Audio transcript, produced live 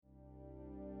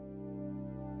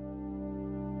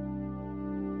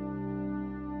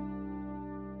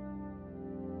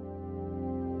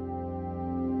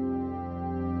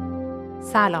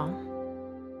سلام.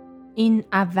 این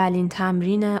اولین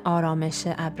تمرین آرامش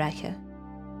ABRAK.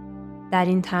 در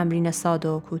این تمرین ساده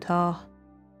و کوتاه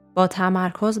با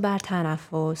تمرکز بر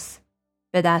تنفس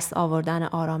به دست آوردن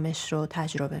آرامش رو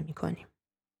تجربه می‌کنیم.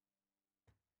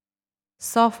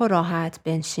 صاف و راحت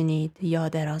بنشینید یا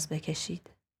دراز بکشید.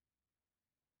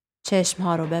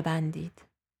 چشم‌ها رو ببندید.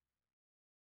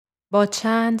 با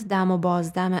چند دم و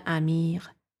بازدم عمیق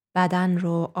بدن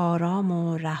رو آرام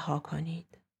و رها کنید.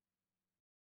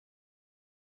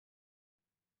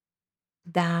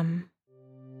 دم،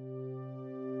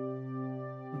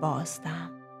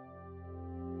 بازدم،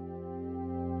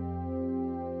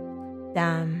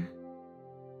 دم،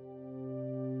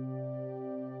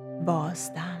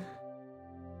 بازدم.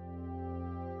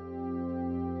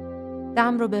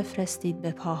 دم رو بفرستید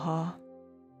به پاها.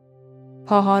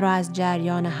 پاها رو از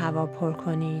جریان هوا پر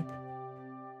کنید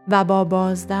و با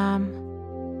بازدم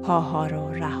پاها رو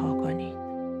رها کنید.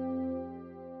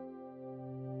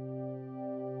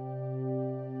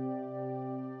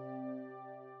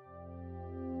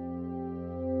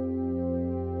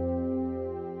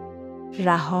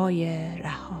 رهای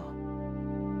رها.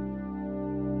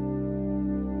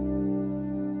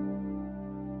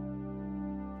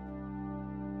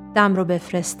 دم رو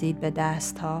بفرستید به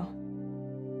دست‌ها.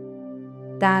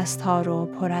 دست‌ها رو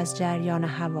پر از جریان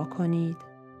هوا کنید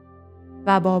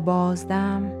و با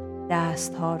بازدم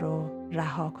دست‌ها رو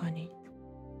رها کنید.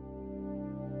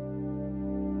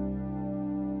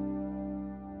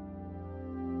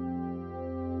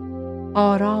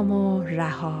 آرام و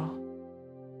رها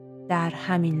در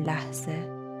همین لحظه،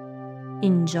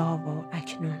 اینجا و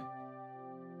اکنون.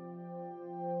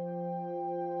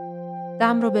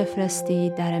 دم رو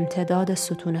بفرستید در امتداد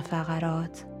ستون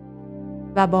فقرات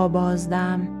و با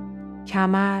بازدم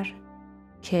کمر،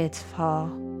 کتف‌ها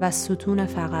و ستون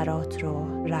فقرات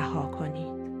رو رها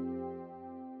کنید.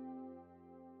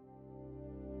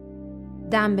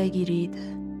 دم بگیرید.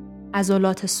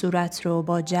 عضلات صورت رو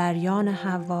با جریان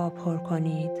هوا پر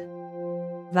کنید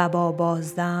و با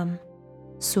بازدم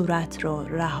صورت رو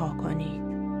رها کنید.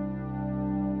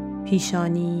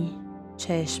 پیشانی،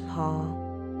 چشم‌ها،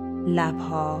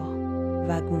 لب‌ها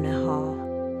و گونه‌ها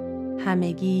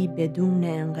همگی بدون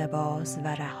انقباض و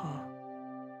رها.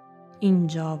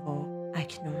 اینجا و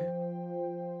اکنون.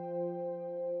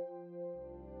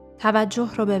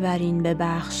 توجه رو ببرین به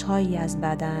بخش‌هایی از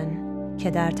بدن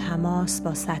که در تماس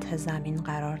با سطح زمین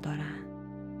قرار دارند.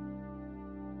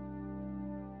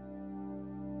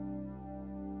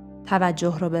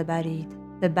 توجه رو ببرید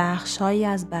به بخش‌هایی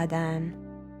از بدن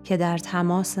که در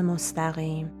تماس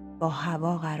مستقیم با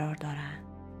هوا قرار دارند.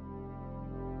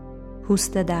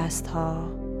 پوست دست‌ها،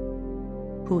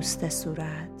 پوست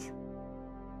صورت.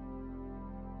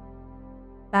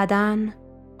 بدن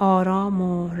آرام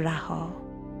و رها،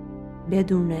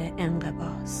 بدون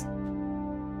انقباض.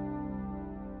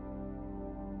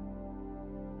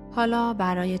 حالا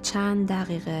برای چند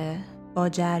دقیقه با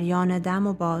جریان دم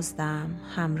و بازدم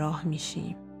همراه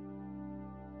میشیم.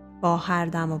 با هر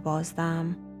دم و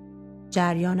بازدم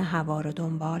جریان هوا رو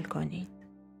دنبال کنید.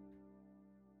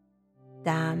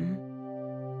 دم،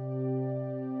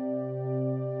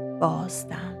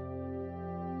 بازدم،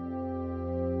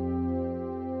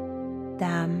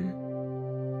 دم،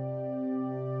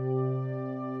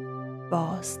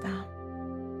 بازدم،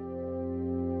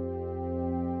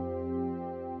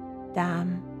 دم،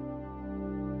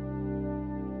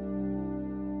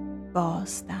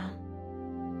 بازدم.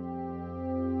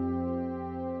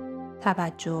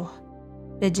 توجه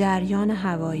به جریان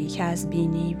هوایی که از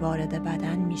بینی وارد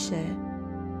بدن میشه،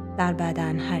 در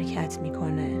بدن حرکت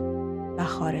میکنه و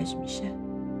خارج میشه.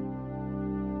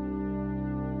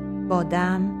 با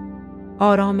دم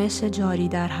آرامش جاری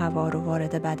در هوا رو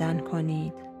وارد بدن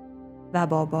کنید و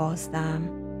با بازدم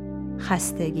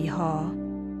خستگی ها،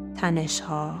 تنش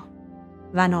ها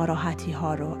و ناراحتی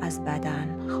ها رو از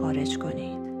بدن خارج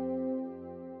کنید.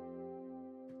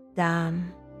 دم،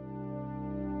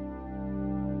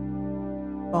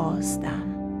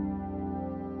 بازدم،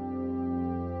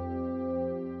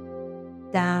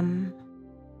 دم،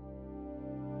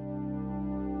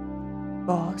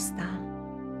 بازدم،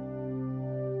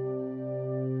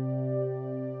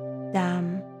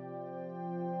 دم،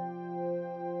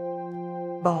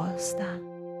 بازدم.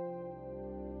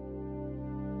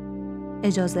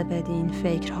 اجازه بدین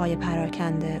فکرهای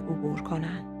پراکنده عبور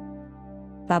کنن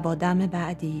و با دم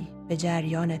بعدی به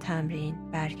جریان تمرین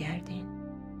برگردین.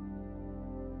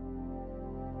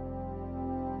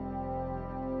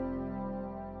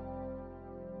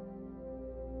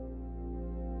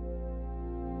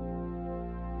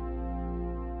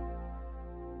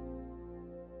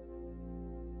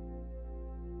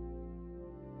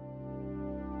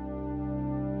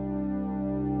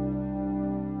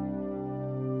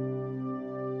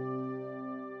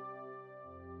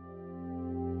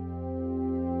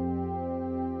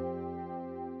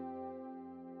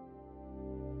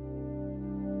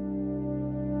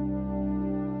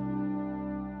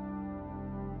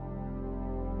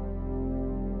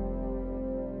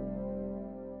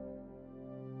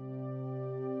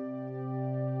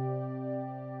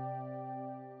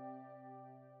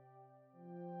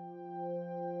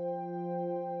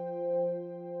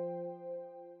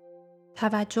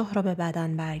 توجه را به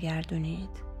بدن برگردونید.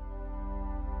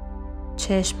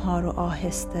 چشم‌ها رو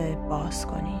آهسته باز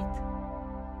کنید.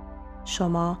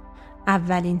 شما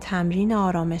اولین تمرین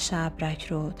آرامش ابرک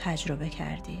رو تجربه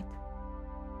کردید.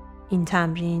 این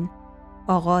تمرین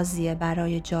آغازیه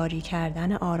برای جاری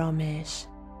کردن آرامش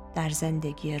در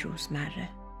زندگی روزمره.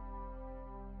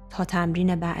 تا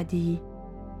تمرین بعدی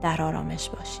در آرامش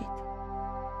باشید.